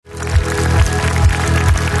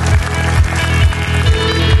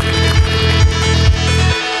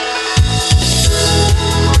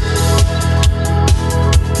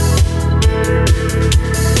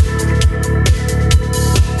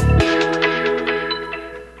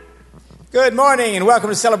Good morning and welcome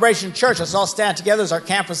to Celebration Church. Let's all stand together as our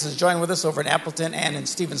campus is joining with us over in Appleton and in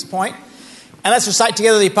Stevens Point. And let's recite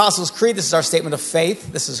together the Apostles' Creed. This is our statement of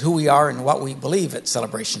faith. This is who we are and what we believe at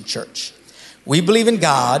Celebration Church. We believe in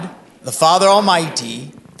God, the Father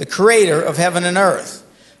Almighty, the Creator of heaven and earth.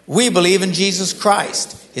 We believe in Jesus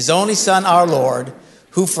Christ, His only Son, our Lord,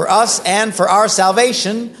 who for us and for our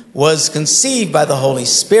salvation was conceived by the Holy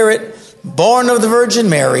Spirit, born of the Virgin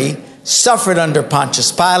Mary, suffered under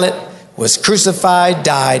Pontius Pilate, was crucified,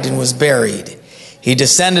 died, and was buried. He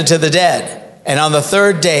descended to the dead, and on the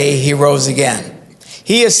third day he rose again.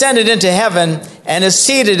 He ascended into heaven and is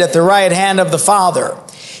seated at the right hand of the Father.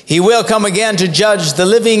 He will come again to judge the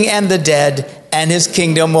living and the dead, and his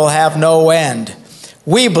kingdom will have no end.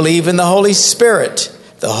 We believe in the Holy Spirit,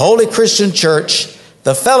 the holy Christian church,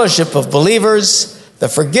 the fellowship of believers, the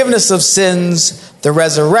forgiveness of sins, the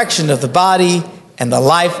resurrection of the body, and the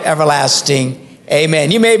life everlasting.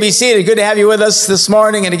 Amen. You may be seated. Good to have you with us this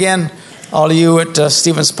morning. And again, all of you at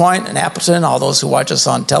Stevens Point and Appleton, all those who watch us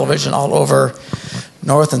on television all over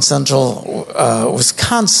north and central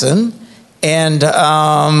Wisconsin, and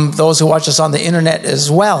those who watch us on the internet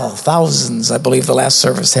as well. Thousands. I believe the last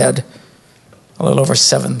service had a little over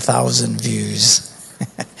 7,000 views.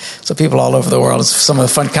 So people all over the world, some of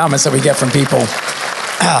the fun comments that we get from people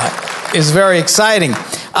is very exciting.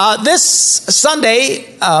 This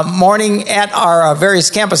Sunday morning at our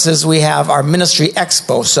various campuses, we have our ministry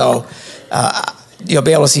expo. So you'll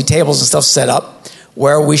be able to see tables and stuff set up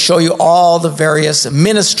where we show you all the various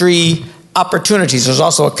ministry opportunities. There's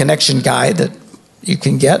also a connection guide that you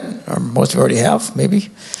can get, or most of you already have, maybe,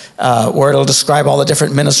 where it'll describe all the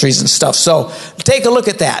different ministries and stuff. So take a look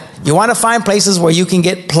at that. You want to find places where you can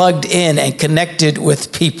get plugged in and connected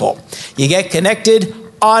with people. You get connected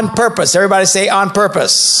on purpose. Everybody say on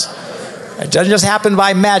purpose. It doesn't just happen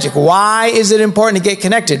by magic. Why is it important to get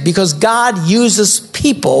connected? Because God uses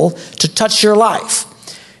people to touch your life.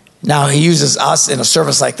 Now, He uses us in a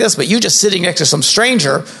service like this, but you just sitting next to some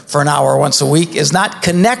stranger for an hour once a week is not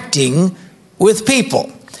connecting with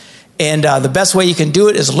people. And the best way you can do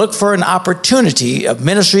it is look for an opportunity of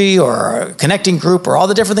ministry or a connecting group or all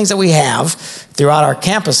the different things that we have throughout our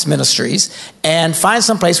campus ministries, and find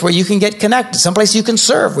some place where you can get connected, someplace you can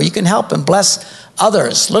serve, where you can help and bless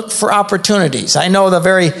others. Look for opportunities. I know the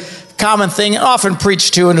very common thing, often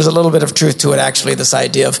preached to, and there's a little bit of truth to it actually, this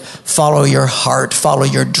idea of follow your heart, follow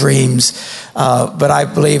your dreams. But I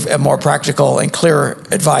believe a more practical and clear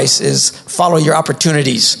advice is follow your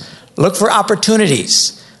opportunities. Look for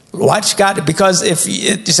opportunities. Watch God, because if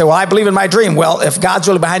you say, well, I believe in my dream. Well, if God's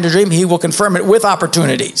really behind your dream, He will confirm it with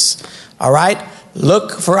opportunities. All right?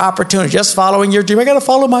 Look for opportunities. Just following your dream. I got to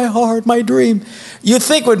follow my heart, my dream. You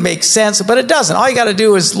think would make sense, but it doesn't. All you got to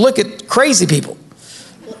do is look at crazy people.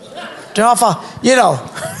 You know,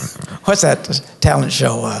 what's that talent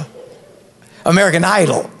show? American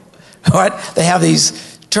Idol. Right? They have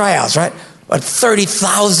these tryouts, right? But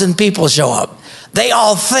 30,000 people show up. They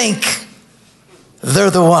all think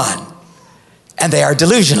they're the one, and they are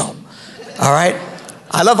delusional. All right?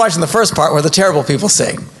 I love watching the first part where the terrible people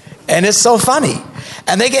sing, and it's so funny.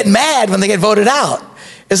 And they get mad when they get voted out.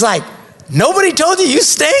 It's like, nobody told you you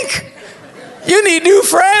stink? You need new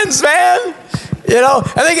friends, man. You know,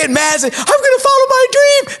 and they get mad and say, I'm going to follow my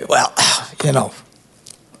dream. Well, you know,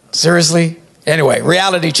 seriously? Anyway,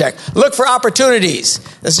 reality check. Look for opportunities.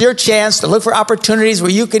 This is your chance to look for opportunities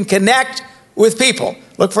where you can connect with people.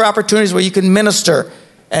 Look for opportunities where you can minister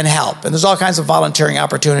and help. And there's all kinds of volunteering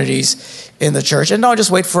opportunities in the church. And don't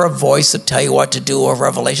just wait for a voice to tell you what to do or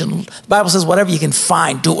revelation. The Bible says whatever you can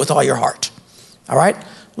find, do it with all your heart. All right?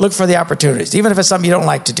 Look for the opportunities, even if it's something you don't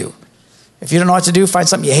like to do. If you don't know what to do, find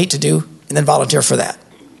something you hate to do and then volunteer for that.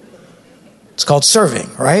 It's called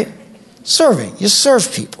serving, right? Serving. You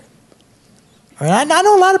serve people. All right? I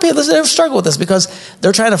know a lot of people that struggle with this because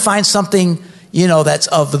they're trying to find something, you know, that's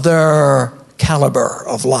of their caliber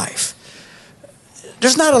of life.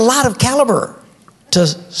 There's not a lot of caliber to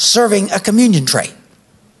serving a communion tray,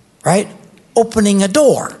 right? Opening a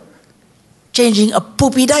door, changing a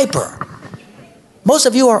poopy diaper. Most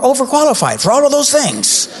of you are overqualified for all of those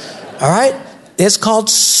things, all right? It's called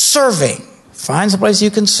serving. Find some place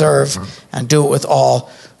you can serve and do it with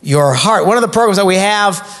all your heart. One of the programs that we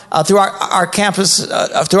have throughout our campus,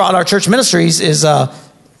 throughout our church ministries is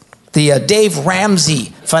the Dave Ramsey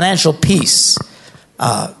Financial Peace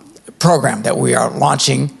program that we are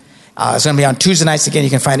launching. It's going to be on Tuesday nights. Again, you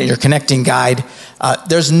can find it in your connecting guide.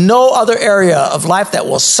 There's no other area of life that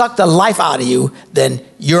will suck the life out of you than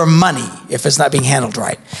your money if it's not being handled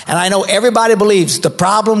right. And I know everybody believes the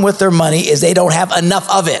problem with their money is they don't have enough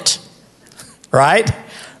of it. Right?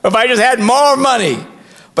 If I just had more money.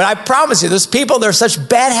 But I promise you, there's people, there are such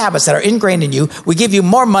bad habits that are ingrained in you. We give you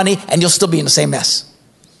more money and you'll still be in the same mess.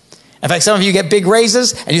 In fact, some of you get big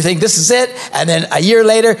raises and you think this is it. And then a year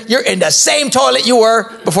later, you're in the same toilet you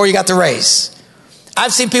were before you got the raise.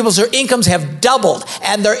 I've seen people's incomes have doubled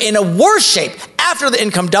and they're in a worse shape after the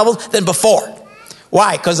income doubled than before.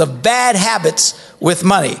 Why? Because of bad habits with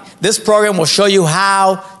money. This program will show you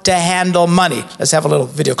how to handle money. Let's have a little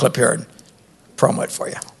video clip here and promo it for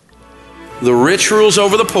you. The rich rules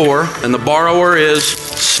over the poor, and the borrower is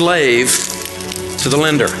slave to the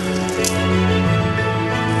lender.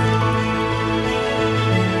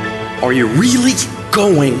 Are you really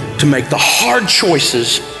going to make the hard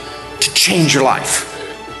choices to change your life?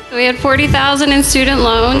 We had $40,000 in student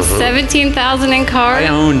loans, $17,000 in cars. I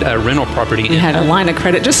owned a rental property. We had a line of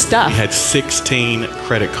credit, just stuff. We had 16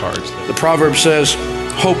 credit cards. The proverb says,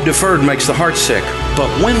 hope deferred makes the heart sick, but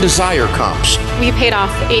when desire comes. We paid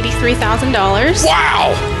off $83,000.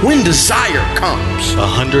 Wow! When desire comes.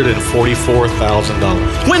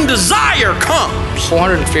 $144,000. When desire comes.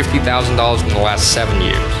 $450,000 in the last 7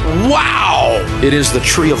 years. Wow! It is the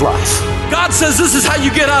tree of life. God says this is how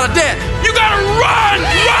you get out of debt. You gotta run!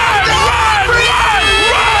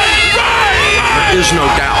 There is no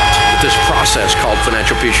doubt that this process called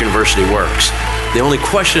Financial Peace University works. The only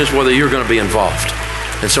question is whether you're going to be involved.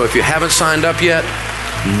 And so if you haven't signed up yet,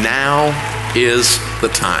 now is the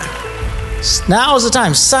time. Now is the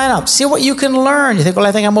time. Sign up. See what you can learn. You think, well,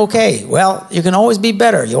 I think I'm okay. Well, you can always be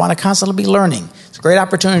better. You want to constantly be learning. It's a great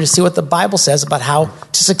opportunity to see what the Bible says about how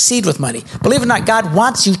to succeed with money. Believe it or not, God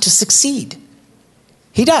wants you to succeed.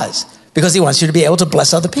 He does, because he wants you to be able to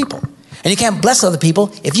bless other people. And you can't bless other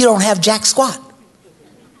people if you don't have jack squat.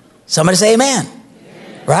 Somebody say amen.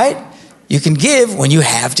 Right? You can give when you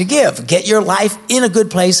have to give. Get your life in a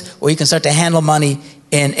good place where you can start to handle money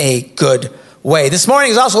in a good way. This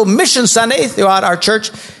morning is also Mission Sunday throughout our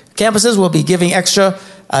church campuses. We'll be giving extra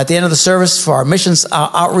at the end of the service for our missions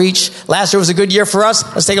outreach. Last year was a good year for us.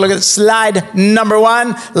 Let's take a look at slide number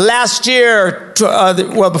 1. Last year,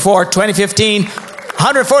 before 2015,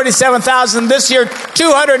 147,000. This year,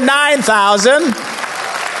 209,000.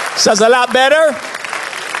 So that's a lot better.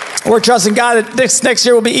 We're trusting God that this next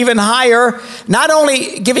year will be even higher. Not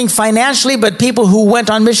only giving financially, but people who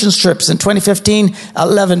went on missions trips. In 2015,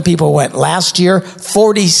 11 people went. Last year,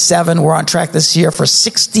 47. We're on track this year for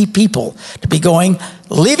 60 people to be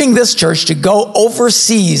leaving this church to go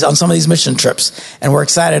overseas on some of these mission trips. And we're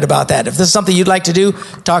excited about that. If this is something you'd like to do,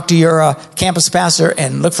 talk to your campus pastor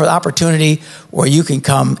and look for the opportunity where you can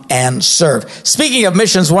come and serve. Speaking of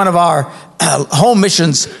missions, one of our home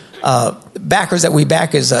missions backers that we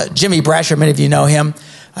back is Jimmy Brasher. Many of you know him.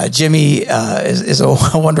 Jimmy is a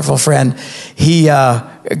wonderful friend. He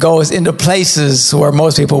goes into places where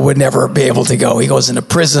most people would never be able to go. He goes into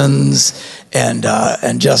prisons and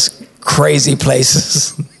just crazy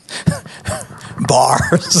places,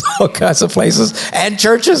 bars, all kinds of places, and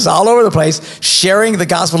churches all over the place, sharing the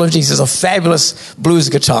gospel of Jesus. A fabulous blues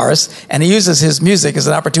guitarist, and he uses his music as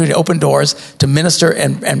an opportunity to open doors to minister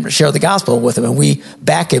and share the gospel with him. And we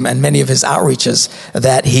back him in many of his outreaches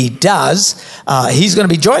that he does. He's going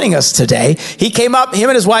to be joining us today. He came up, him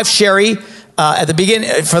and his wife Sherry, at the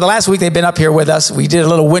beginning, for the last week, they've been up here with us. We did a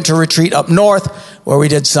little winter retreat up north where we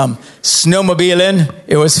did some snowmobiling.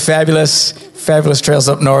 It was fabulous, fabulous trails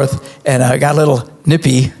up north. And got a little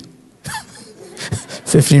nippy,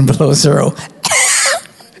 15 below zero.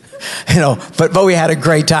 But we had a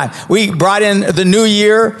great time. We brought in the new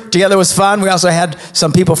year together. It was fun. We also had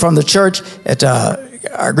some people from the church at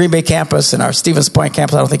our Green Bay campus and our Stevens Point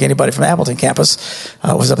campus. I don't think anybody from Appleton campus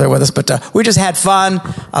was up there with us, but we just had fun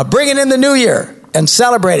bringing in the new year and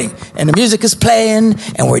celebrating. And the music is playing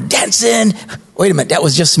and we're dancing. Wait a minute, that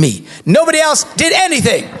was just me. Nobody else did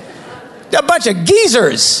anything. A bunch of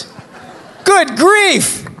geezers. Good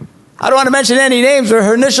grief. I don't want to mention any names, but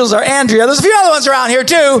her initials are Andrea. There's a few other ones around here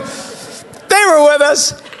too. They were with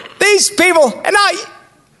us. These people, and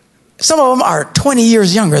some of them are 20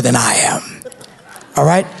 years younger than I am. All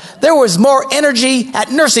right? There was more energy at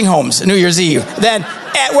nursing homes New Year's Eve than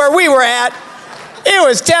at where we were at. It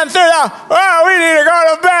was 10:30. Oh, we need to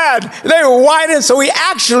go to bed. They were whining, so we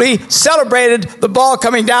actually celebrated the ball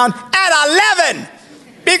coming down at 11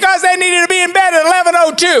 because they needed to be in bed at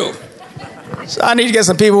 11:02. So I need to get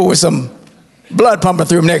some people with some blood pumping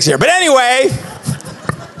through them next year. But anyway,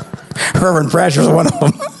 Reverend Brasher was one of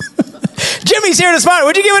them. Jimmy's here this morning.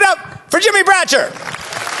 Would you give it up for Jimmy Brasher?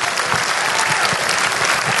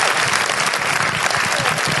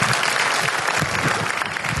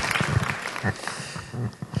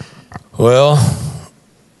 Well,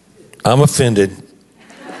 I'm offended.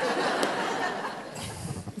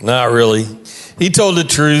 Not really. He told the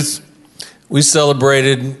truth. We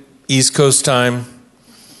celebrated East Coast time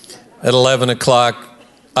at 11 o'clock.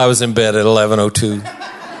 I was in bed at 11:02.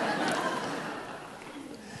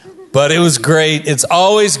 But it was great. It's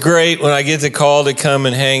always great when I get the call to come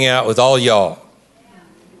and hang out with all y'all.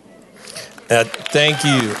 Thank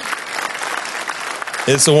you.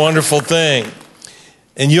 It's a wonderful thing.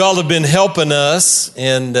 And you all have been helping us,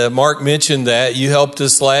 and Mark mentioned that. You helped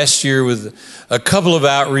us last year with a couple of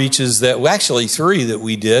outreaches actually 3 that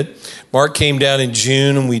we did. Mark came down in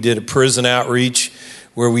June, and we did a prison outreach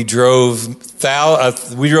where we drove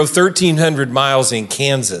 1,300 miles in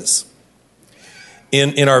Kansas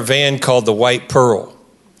in our van called the White Pearl.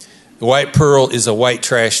 The White Pearl is a white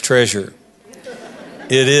trash treasure.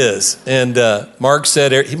 It is. And Mark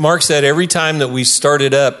said every time that we start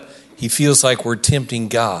it up, he feels like we're tempting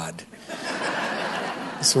God.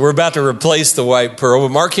 So we're about to replace the White Pearl.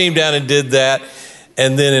 But Mark came down and did that.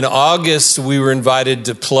 And then in August, we were invited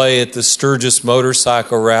to play at the Sturgis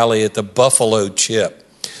Motorcycle Rally at the Buffalo Chip.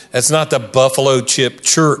 That's not the Buffalo Chip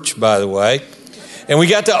Church, by the way. And we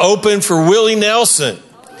got to open for Willie Nelson,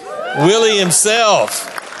 Willie himself.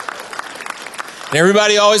 And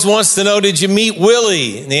everybody always wants to know, did you meet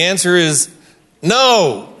Willie? And the answer is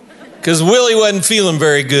no, because Willie wasn't feeling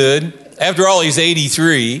very good. After all, he's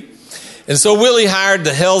 83. And so Willie hired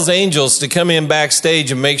the Hells Angels to come in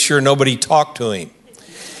backstage and make sure nobody talked to him.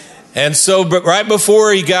 And so but right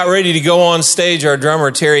before he got ready to go on stage, our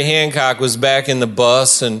drummer, Terry Hancock, was back in the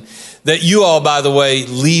bus, and that you all, by the way,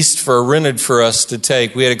 rented for us to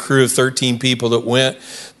take. We had a crew of 13 people that went.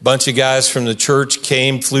 A bunch of guys from the church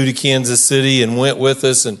flew to Kansas City and went with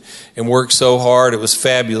us and worked so hard. It was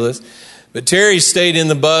fabulous. But Terry stayed in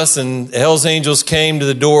the bus, and the Hells Angels came to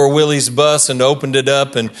the door of Willie's bus and opened it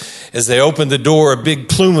up. And as they opened the door, a big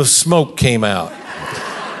plume of smoke came out.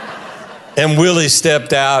 And Willie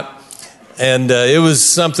stepped out, and it was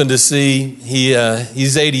something to see.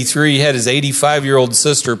 He's 83. He had his 85-year-old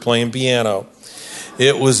sister playing piano.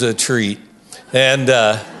 It was a treat. And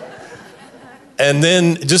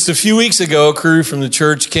then just a few weeks ago, a crew from the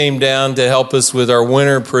church came down to help us with our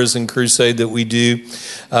winter prison crusade that we do.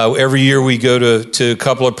 Every year we go to a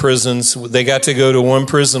couple of prisons. They got to go to one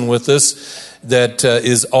prison with us that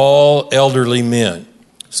is all elderly men.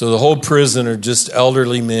 So the whole prison are just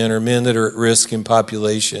elderly men or men that are at risk in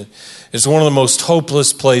population. It's one of the most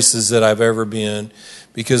hopeless places that I've ever been,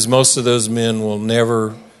 because most of those men will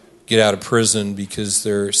never get out of prison because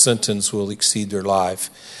their sentence will exceed their life.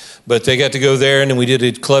 But they got to go there, and then we did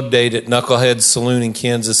a club date at Knucklehead Saloon in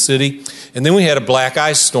Kansas City. And then we had a black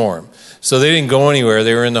ice storm. So they didn't go anywhere.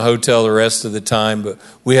 They were in the hotel the rest of the time, but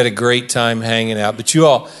we had a great time hanging out. But you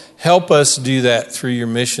all help us do that through your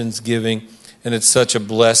missions giving, and it's such a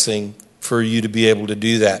blessing for you to be able to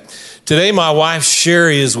do that. Today, my wife,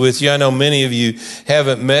 Sherry, is with you. I know many of you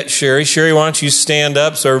haven't met Sherry. Sherry, why don't you stand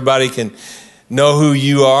up so everybody can know who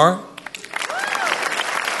you are?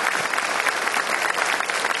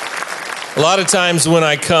 A lot of times when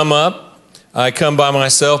I come by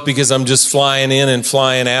myself because I'm just flying in and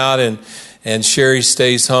flying out, and Sherry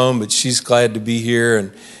stays home, but she's glad to be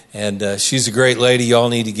here, and she's a great lady. Y'all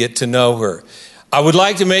need to get to know her. I would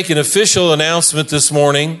like to make an official announcement this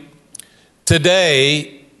morning.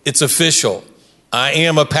 Today, it's official. I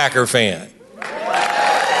am a Packer fan.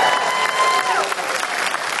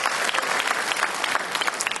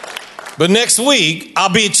 But next week, I'll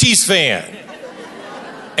be a Chiefs fan.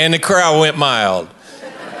 And the crowd went mild.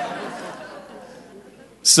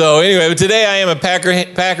 So anyway, but today I am a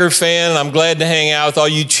Packer fan, and I'm glad to hang out with all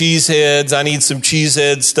you cheeseheads. I need some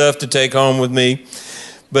cheesehead stuff to take home with me.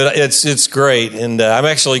 But it's great, and I'm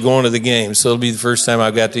actually going to the game, so it'll be the first time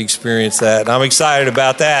I've got to experience that. And I'm excited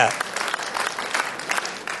about that.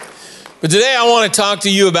 But today I want to talk to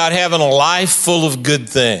you about having a life full of good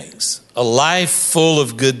things. A life full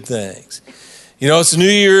of good things. You know, it's New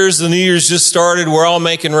Year's. The New Year's just started. We're all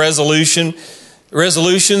making resolutions.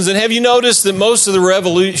 And have you noticed that most of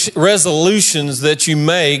the resolutions that you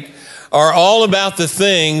make are all about the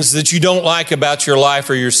things that you don't like about your life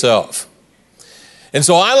or yourself? And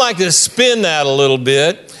so I like to spin that a little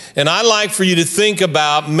bit, and I like for you to think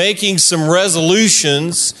about making some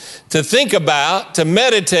resolutions to think about, to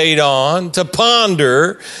meditate on, to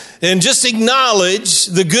ponder, and just acknowledge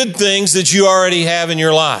the good things that you already have in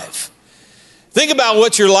your life. Think about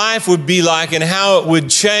what your life would be like and how it would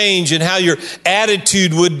change and how your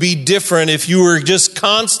attitude would be different if you were just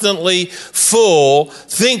constantly full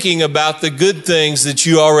thinking about the good things that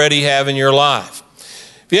you already have in your life.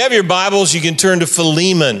 If you have your Bibles, you can turn to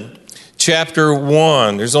Philemon chapter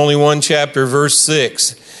 1. There's only one chapter, verse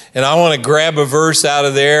 6. And I want to grab a verse out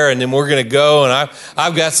of there, and then we're going to go. And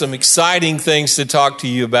I've got some exciting things to talk to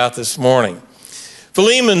you about this morning.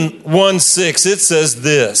 Philemon 1:6, it says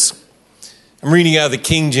this. I'm reading out of the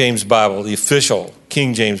King James Bible, the official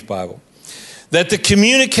King James Bible. That the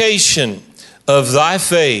communication of thy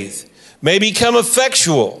faith may become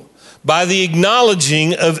effectual by the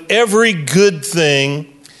acknowledging of every good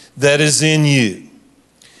thing that is in you.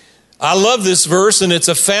 I love this verse, and it's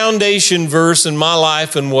a foundation verse in my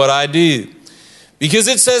life and what I do. Because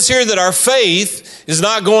it says here that our faith is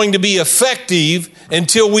not going to be effective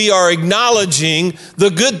until we are acknowledging the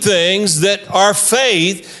good things that our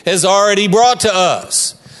faith has already brought to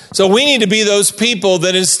us. So we need to be those people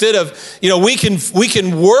that instead of, we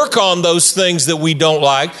can work on those things that we don't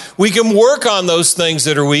like. We can work on those things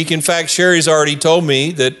that are weak. In fact, Sherry's already told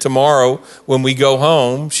me that tomorrow when we go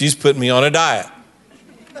home, she's putting me on a diet.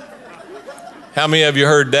 How many of you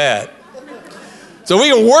heard that? So we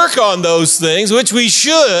can work on those things, which we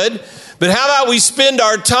should, but how about we spend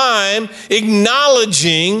our time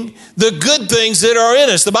acknowledging the good things that are in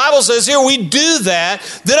us? The Bible says here we do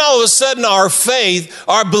that, then all of a sudden our faith,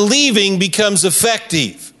 our believing becomes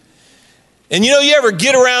effective. And you ever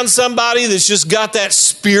get around somebody that's just got that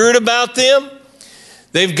spirit about them?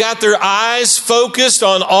 They've got their eyes focused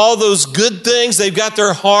on all those good things. They've got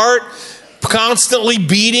their heart constantly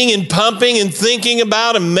beating and pumping and thinking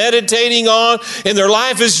about and meditating on, and their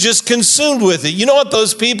life is just consumed with it. You know what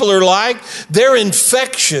those people are like? They're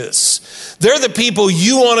infectious. They're the people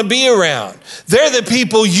you want to be around. They're the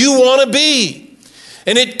people you want to be.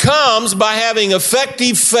 And it comes by having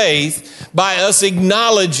effective faith, by us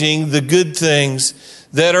acknowledging the good things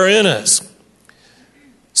that are in us.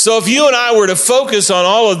 So if you and I were to focus on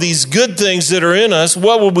all of these good things that are in us,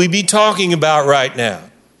 what would we be talking about right now?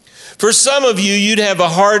 For some of you, you'd have a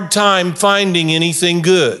hard time finding anything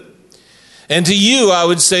good. And to you, I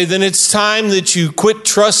would say, then it's time that you quit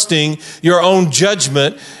trusting your own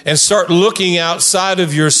judgment and start looking outside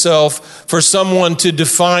of yourself for someone to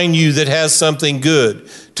define you that has something good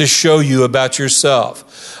to show you about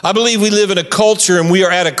yourself. I believe we live in a culture and we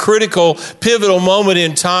are at a critical, pivotal moment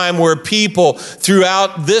in time where people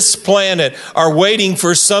throughout this planet are waiting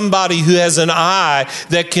for somebody who has an eye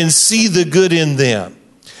that can see the good in them.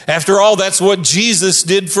 After all, that's what Jesus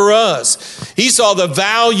did for us. He saw the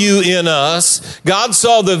value in us. God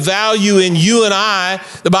saw the value in you and I.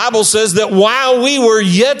 The Bible says that while we were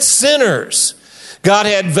yet sinners, God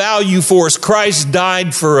had value for us. Christ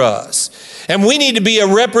died for us. And we need to be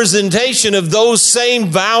a representation of those same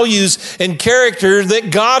values and character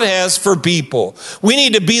that God has for people. We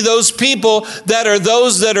need to be those people that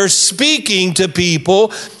are speaking to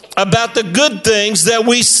people about the good things that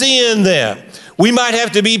we see in them. We might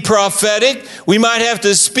have to be prophetic. We might have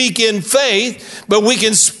to speak in faith, but we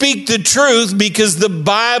can speak the truth because the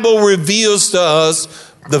Bible reveals to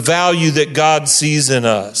us the value that God sees in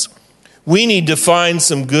us. We need to find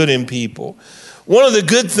some good in people. One of the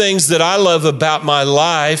good things that I love about my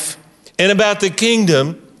life and about the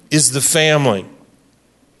kingdom is the family.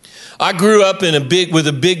 I grew up with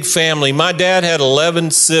a big family. My dad had 11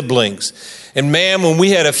 siblings. And man, when we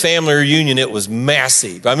had a family reunion, it was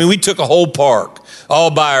massive. I mean, we took a whole park all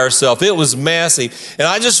by ourselves. It was massive. And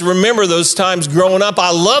I just remember those times growing up.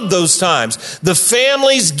 I loved those times. The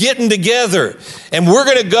families getting together. And we're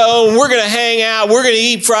going to go and we're going to hang out. We're going to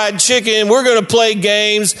eat fried chicken. We're going to play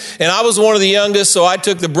games. And I was one of the youngest, so I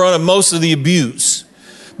took the brunt of most of the abuse.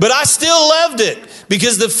 But I still loved it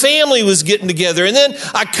because the family was getting together. And then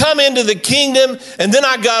I come into the kingdom, and then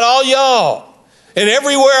I got all y'all. And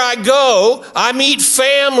everywhere I go, I meet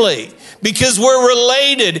family because we're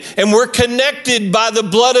related and we're connected by the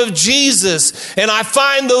blood of Jesus. And I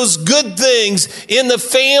find those good things in the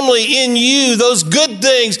family, in you, those good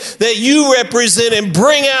things that you represent and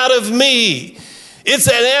bring out of me. It's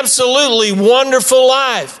an absolutely wonderful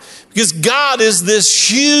life because God is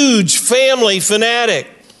this huge family fanatic.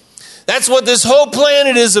 That's what this whole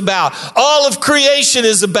planet is about. All of creation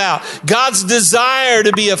is about. God's desire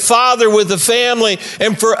to be a father with a family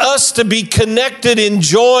and for us to be connected,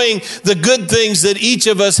 enjoying the good things that each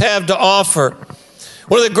of us have to offer.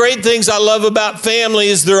 One of the great things I love about family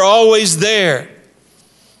is they're always there.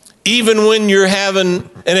 Even when you're having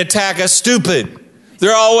an attack of stupid,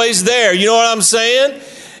 they're always there. You know what I'm saying?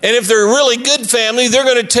 And if they're a really good family, they're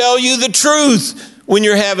going to tell you the truth when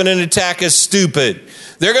you're having an attack of stupid.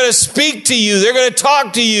 They're going to speak to you. They're going to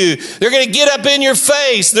talk to you. They're going to get up in your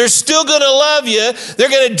face. They're still going to love you.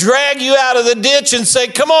 They're going to drag you out of the ditch and say,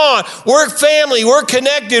 come on, we're family. We're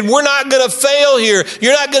connected. We're not going to fail here.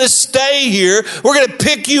 You're not going to stay here. We're going to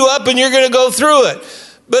pick you up and you're going to go through it.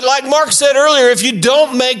 But like Mark said earlier, if you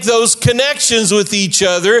don't make those connections with each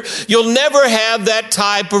other, you'll never have that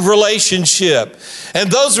type of relationship. And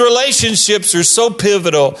those relationships are so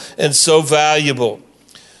pivotal and so valuable.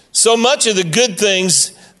 So much of the good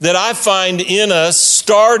things that I find in us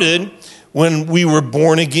started when we were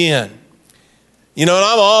born again. You know, and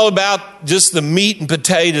I'm all about just the meat and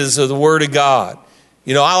potatoes of the Word of God.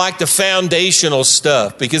 You know, I like the foundational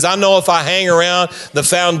stuff because I know if I hang around the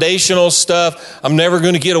foundational stuff, I'm never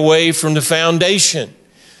going to get away from the foundation.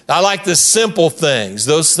 I like the simple things,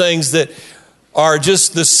 those things that are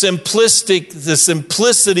just the simplicity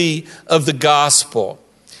of the gospel.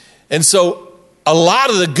 And so a lot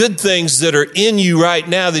of the good things that are in you right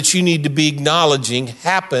now that you need to be acknowledging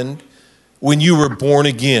happened when you were born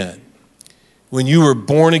again. When you were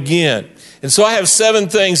born again. And so I have 7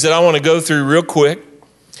 things that I want to go through real quick.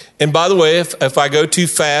 And by the way, if I go too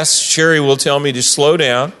fast, Sherry will tell me to slow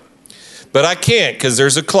down. But I can't because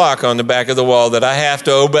there's a clock on the back of the wall that I have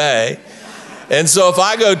to obey. And so if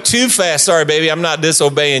I go too fast, sorry, baby, I'm not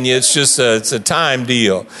disobeying you. It's just it's a time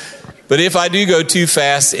deal. But if I do go too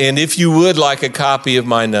fast, and if you would like a copy of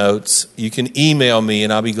my notes, you can email me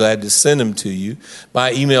and I'll be glad to send them to you.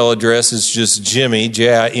 My email address is just Jimmy,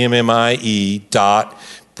 Jimmie,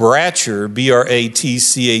 Bratcher,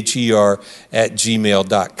 BRATCHER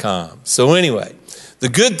 @gmail.com. So anyway, the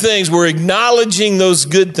good things, we're acknowledging those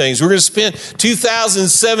good things. We're going to spend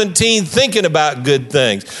 2017 thinking about good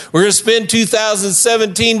things. We're going to spend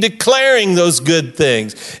 2017 declaring those good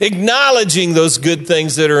things, acknowledging those good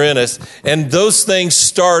things that are in us. And those things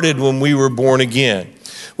started when we were born again.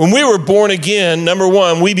 When we were born again, number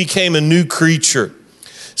one, we became a new creature.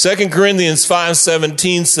 2 Corinthians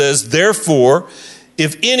 5:17 says, therefore,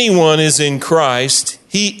 if anyone is in Christ,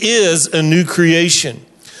 he is a new creation.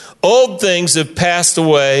 Old things have passed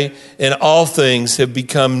away and all things have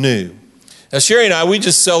become new. Now, Sherry and I, we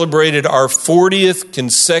just celebrated our 40th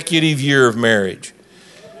consecutive year of marriage.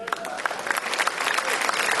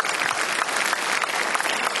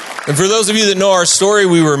 And for those of you that know our story,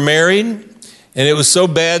 we were married, and it was so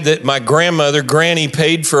bad that my grandmother, Granny,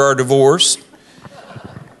 paid for our divorce.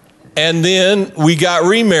 And then we got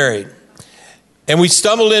remarried. And we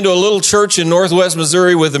stumbled into a little church in Northwest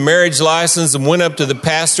Missouri with a marriage license and went up to the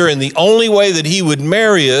pastor. And the only way that he would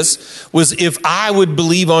marry us was if I would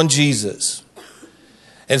believe on Jesus.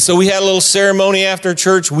 And so we had a little ceremony after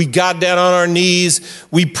church. We got down on our knees.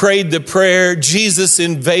 We prayed the prayer. Jesus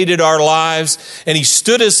invaded our lives. And he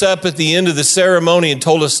stood us up at the end of the ceremony and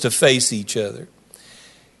told us to face each other.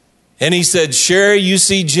 And he said, Sherry, you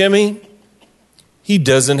see Jimmy? He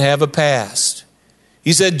doesn't have a past.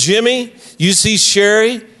 He said, Jimmy, you see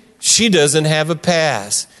Sherry? She doesn't have a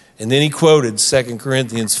past. And then he quoted 2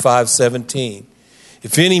 Corinthians 5:17.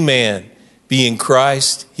 If any man be in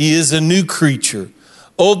Christ, he is a new creature.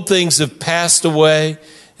 Old things have passed away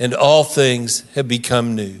and all things have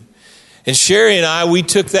become new. And Sherry and I, we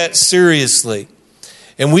took that seriously.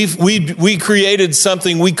 And we created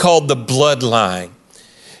something we called the bloodline.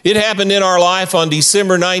 It happened in our life on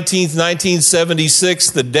December 19th, 1976,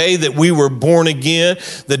 the day that we were born again,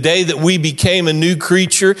 the day that we became a new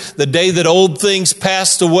creature, the day that old things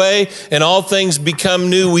passed away and all things become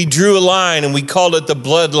new. We drew a line and we called it the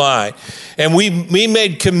bloodline. And we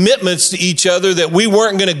made commitments to each other that we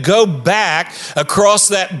weren't going to go back across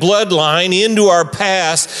that bloodline into our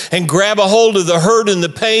past and grab a hold of the hurt and the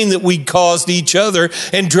pain that we caused each other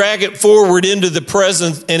and drag it forward into the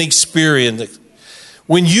present and experience it.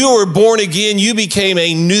 When you were born again, you became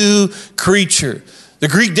a new creature. The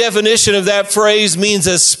Greek definition of that phrase means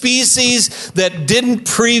a species that didn't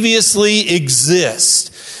previously exist.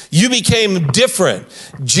 You became different.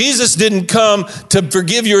 Jesus didn't come to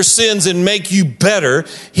forgive your sins and make you better.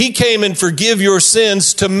 He came and forgive your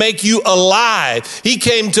sins to make you alive. He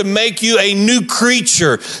came to make you a new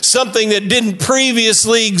creature, something that didn't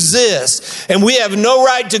previously exist. And we have no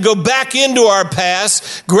right to go back into our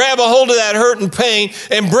past, grab a hold of that hurt and pain,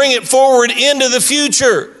 and bring it forward into the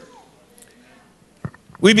future.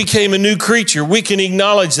 We became a new creature. We can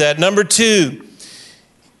acknowledge that. Number 2,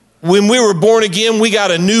 when we were born again, we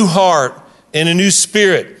got a new heart and a new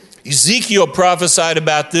spirit. Ezekiel prophesied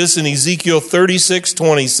about this in Ezekiel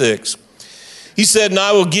 36:26. He said, and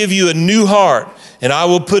I will give you a new heart, and I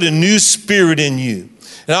will put a new spirit in you.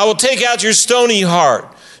 And I will take out your stony heart,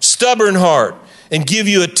 stubborn heart, and give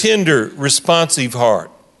you a tender, responsive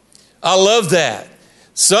heart. I love that.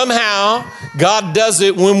 Somehow, God does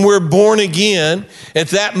it when we're born again. At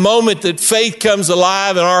that moment that faith comes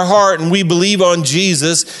alive in our heart and we believe on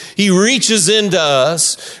Jesus, He reaches into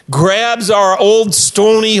us, grabs our old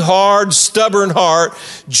stony, hard, stubborn heart,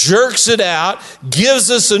 jerks it out,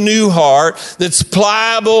 gives us a new heart that's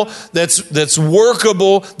pliable, that's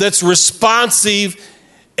workable, that's responsive,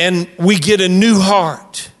 and we get a new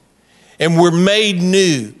heart. And we're made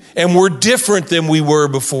new. And we're different than we were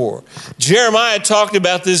before. Jeremiah talked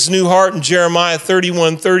about this new heart in Jeremiah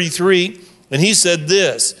 31:33, and he said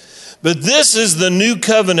this, "But this is the new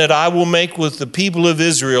covenant I will make with the people of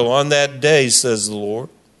Israel on that day, says the Lord.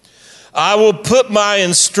 I will put my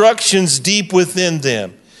instructions deep within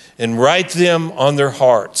them and write them on their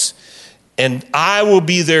hearts. And I will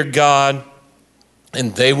be their God,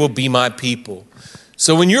 and they will be my people."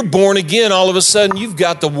 So when you're born again, all of a sudden you've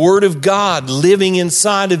got the Word of God living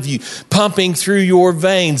inside of you, pumping through your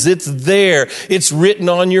veins. It's there. It's written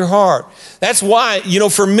on your heart. That's why,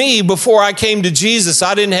 for me, before I came to Jesus,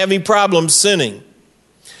 I didn't have any problem sinning.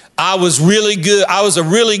 I was really good. I was a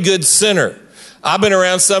really good sinner. I've been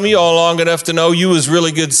around some of y'all long enough to know you was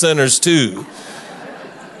really good sinners too.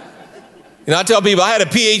 I tell people I had a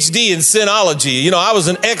PhD in sinology. I was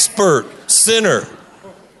an expert sinner.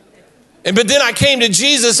 But then I came to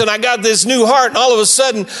Jesus and I got this new heart, and all of a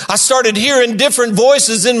sudden I started hearing different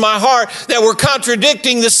voices in my heart that were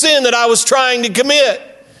contradicting the sin that I was trying to commit.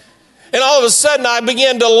 And all of a sudden I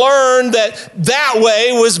began to learn that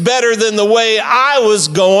way was better than the way I was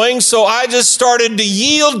going. So I just started to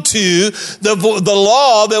yield to the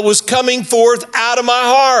law that was coming forth out of my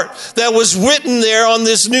heart, that was written there on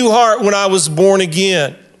this new heart when I was born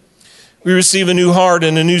again. We receive a new heart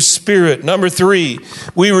and a new spirit. Number 3,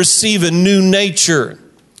 we receive a new nature.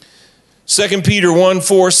 2 Peter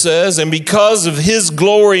 1:4 says, "And because of His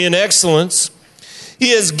glory and excellence,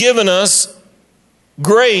 He has given us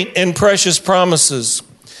great and precious promises."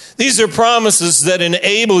 These are promises that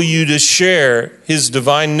enable you to share His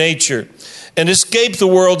divine nature and escape the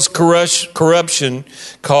world's corruption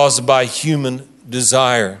caused by human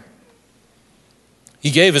desire.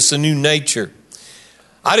 He gave us a new nature.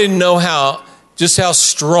 I didn't know just how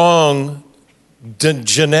strong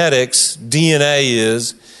genetics, DNA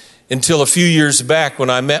is, until a few years back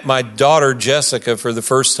when I met my daughter Jessica for the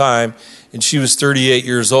first time, and she was 38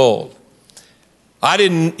 years old. I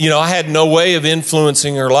had no way of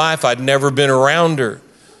influencing her life. I'd never been around her.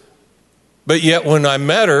 But yet when I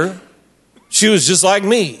met her, she was just like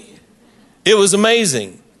me. It was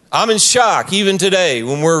amazing. I'm in shock even today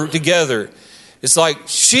when we're together. It's like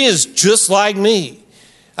she is just like me.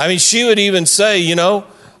 She would even say,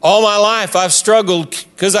 all my life I've struggled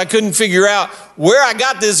because I couldn't figure out where I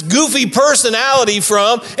got this goofy personality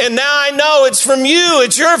from, and now I know it's from you.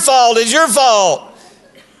 It's your fault. It's your fault.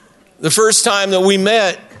 The first time that we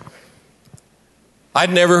met,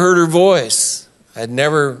 I'd never heard her voice. I'd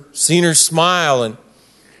never seen her smile, and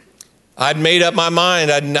I'd made up my mind.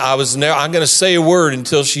 I'm going to say a word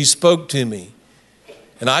until she spoke to me.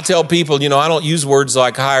 And I tell people, I don't use words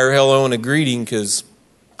like hi or hello and a greeting because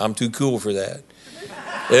I'm too cool for that.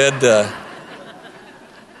 And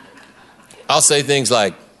I'll say things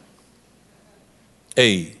like,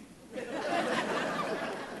 "Hey."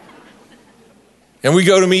 And we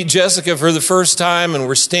go to meet Jessica for the first time, and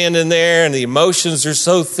we're standing there, and the emotions are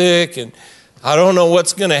so thick, and I don't know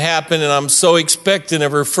what's going to happen, and I'm so expectant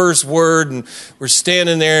of her first word, and we're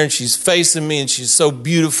standing there, and she's facing me, and she's so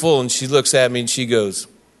beautiful, and she looks at me, and she goes,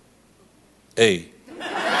 "Hey."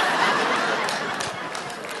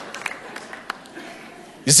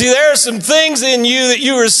 You see, there are some things in you that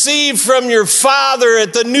you receive from your Father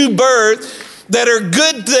at the new birth that are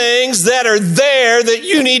good things that are there that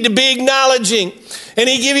you need to be acknowledging. And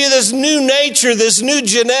He give you this new nature, this new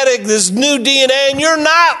genetic, this new DNA, and you're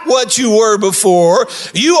not what you were before.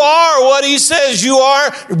 You are what He says you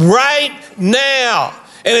are right now.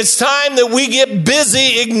 And it's time that we get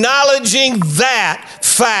busy acknowledging that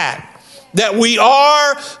fact, that we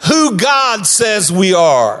are who God says we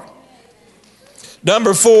are.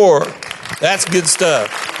 Number 4, that's good stuff.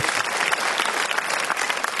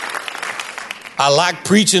 I like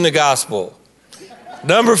preaching the gospel.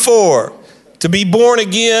 Number 4, to be born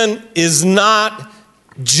again is not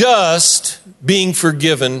just being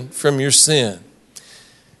forgiven from your sin.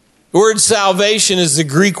 The word salvation is the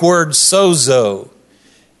Greek word sozo,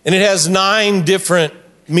 and it has 9 different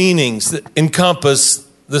meanings that encompass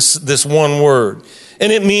this one word.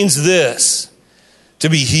 And it means this: to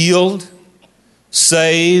be healed,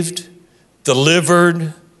 saved,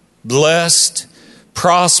 delivered, blessed,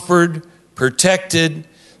 prospered, protected,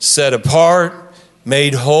 set apart,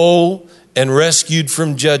 made whole, and rescued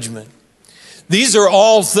from judgment. These are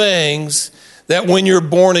all things that when you're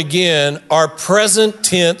born again are present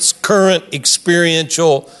tense, current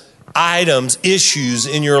experiential items, issues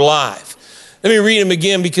in your life. Let me read them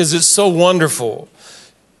again because it's so wonderful.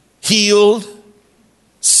 Healed,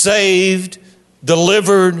 saved,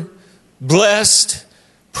 delivered, blessed,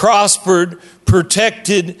 prospered,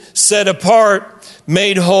 protected, set apart,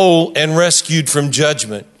 made whole, and rescued from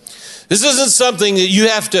judgment. This isn't something that you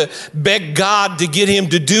have to beg God to get him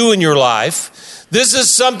to do in your life. This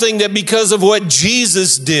is something that because of what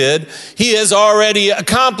Jesus did, he has already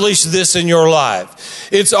accomplished this in your life.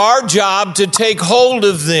 It's our job to take hold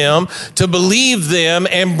of them, to believe them,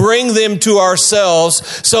 and bring them to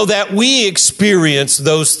ourselves so that we experience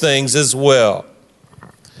those things as well.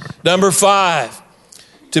 Number 5,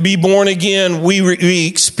 to be born again, we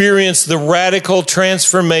experience the radical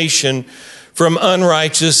transformation from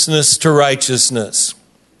unrighteousness to righteousness.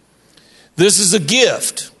 This is a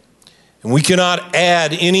gift, and we cannot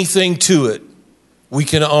add anything to it. We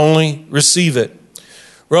can only receive it.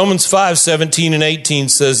 Romans 5:17 and 18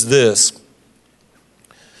 says this,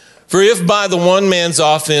 "For if by the one man's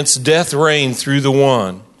offense death reigned through the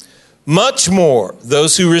one, much more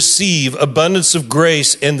those who receive abundance of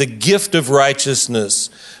grace and the gift of righteousness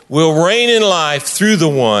will reign in life through the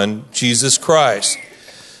one, Jesus Christ.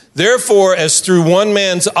 Therefore, as through one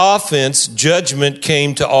man's offense, judgment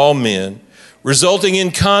came to all men, resulting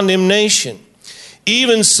in condemnation,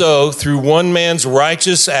 even so, through one man's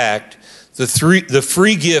righteous act, the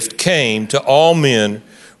free gift came to all men,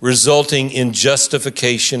 resulting in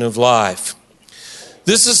justification of life."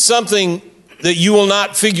 This is something that you will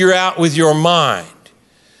not figure out with your mind.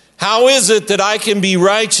 How is it that I can be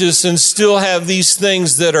righteous and still have these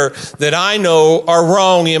things that I know are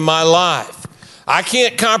wrong in my life? I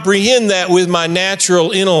can't comprehend that with my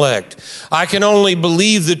natural intellect. I can only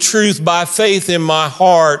believe the truth by faith in my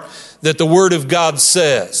heart that the Word of God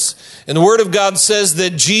says. And the Word of God says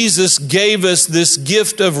that Jesus gave us this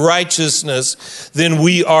gift of righteousness, then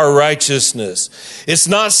we are righteousness. It's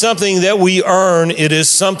not something that we earn, it is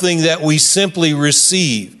something that we simply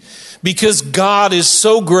receive. Because God is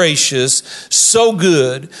so gracious, so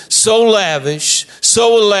good, so lavish,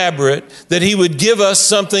 so elaborate, that he would give us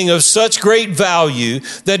something of such great value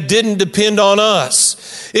that didn't depend on us.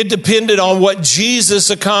 It depended on what Jesus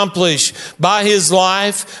accomplished by his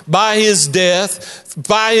life, by his death,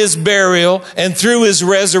 by his burial, and through his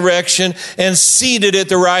resurrection, and seated at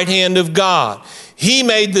the right hand of God. He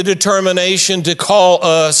made the determination to call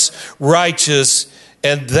us righteous,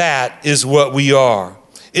 and that is what we are.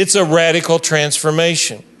 It's a radical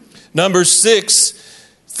transformation. Number 6,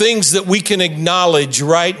 things that we can acknowledge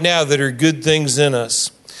right now that are good things in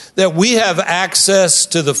us. That we have access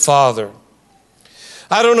to the Father.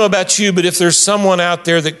 I don't know about you, but if there's someone out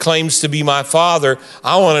there that claims to be my father,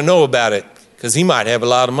 I want to know about it because he might have a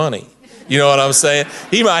lot of money. You know what I'm saying?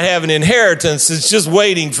 He might have an inheritance that's just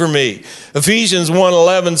waiting for me. Ephesians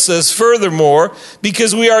 1:11 says, "Furthermore,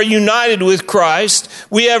 because we are united with Christ,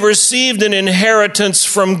 we have received an inheritance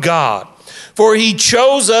from God. For he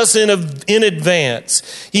chose us in advance.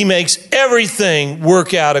 He makes everything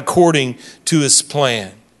work out according to his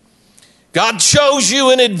plan." God chose you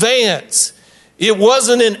in advance. It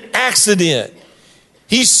wasn't an accident.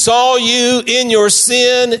 He saw you in your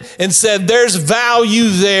sin and said, there's value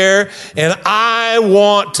there, and I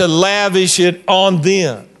want to lavish it on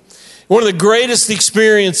them. One of the greatest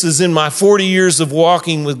experiences in my 40 years of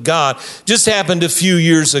walking with God just happened a few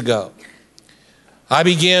years ago. I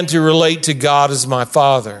began to relate to God as my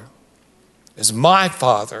Father, as my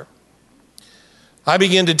Father. I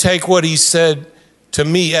began to take what he said to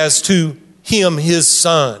me as to him, his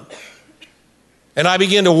Son. And I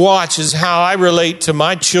began to watch as how I relate to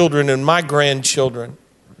my children and my grandchildren.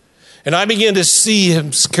 And I began to see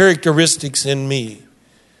his characteristics in me.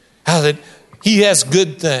 How that he has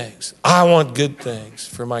good things. I want good things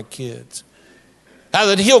for my kids. How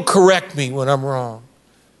that he'll correct me when I'm wrong.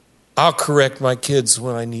 I'll correct my kids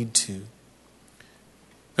when I need to.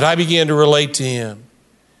 But I began to relate to him.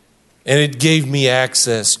 And it gave me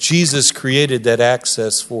access. Jesus created that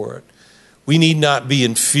access for it. We need not be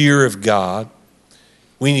in fear of God.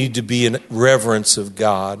 We need to be in reverence of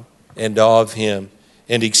God and awe of him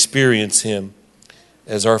and experience him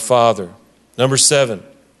as our Father. Number 7,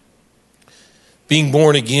 being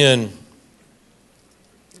born again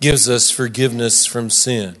gives us forgiveness from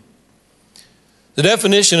sin. The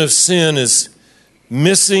definition of sin is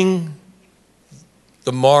missing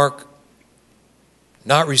the mark,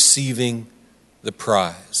 not receiving the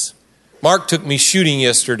prize. Mark took me shooting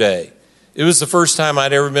yesterday. It was the first time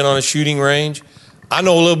I'd ever been on a shooting range. I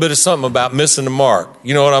know a little bit of something about missing the mark.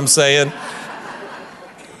 You know what I'm saying?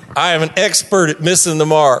 I am an expert at missing the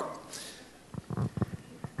mark.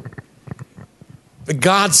 But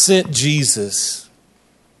God sent Jesus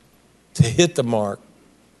to hit the mark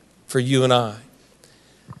for you and I,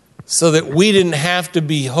 so that we didn't have to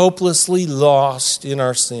be hopelessly lost in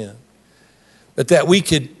our sin, but that we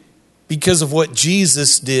could, because of what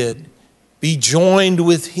Jesus did, be joined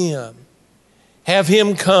with him, have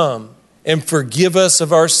him come and forgive us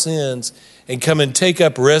of our sins and come and take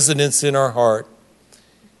up residence in our heart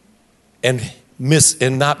and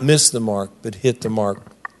not miss the mark, but hit the mark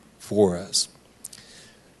for us.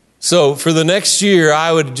 So for the next year,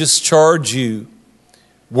 I would just charge you,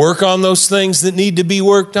 work on those things that need to be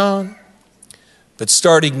worked on, but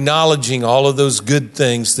start acknowledging all of those good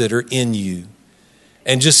things that are in you,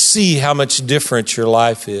 and just see how much different your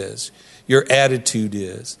life is, your attitude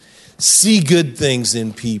is. See good things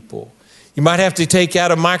in people. You might have to take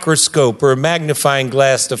out a microscope or a magnifying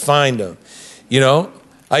glass to find them. You know,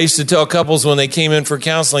 I used to tell couples when they came in for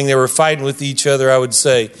counseling, they were fighting with each other, I would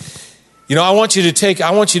say, you know, I want you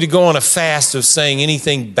to go on a fast of saying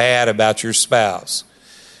anything bad about your spouse.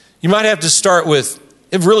 You might have to start with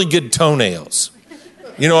really good toenails.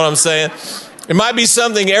 You know what I'm saying? It might be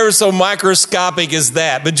something ever so microscopic as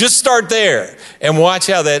that, but just start there and watch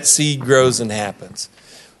how that seed grows and happens.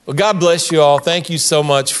 Well, God bless you all. Thank you so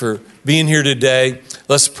much for being here today.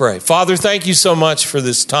 Let's pray. Father, thank you so much for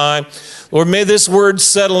this time. Lord, may this word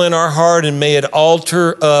settle in our heart and may it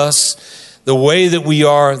alter us, the way that we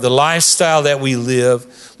are, the lifestyle that we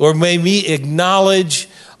live. Lord, may we acknowledge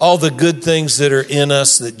all the good things that are in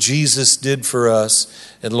us that Jesus did for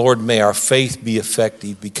us. And Lord, may our faith be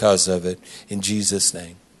effective because of it. In Jesus'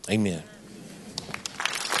 name, amen.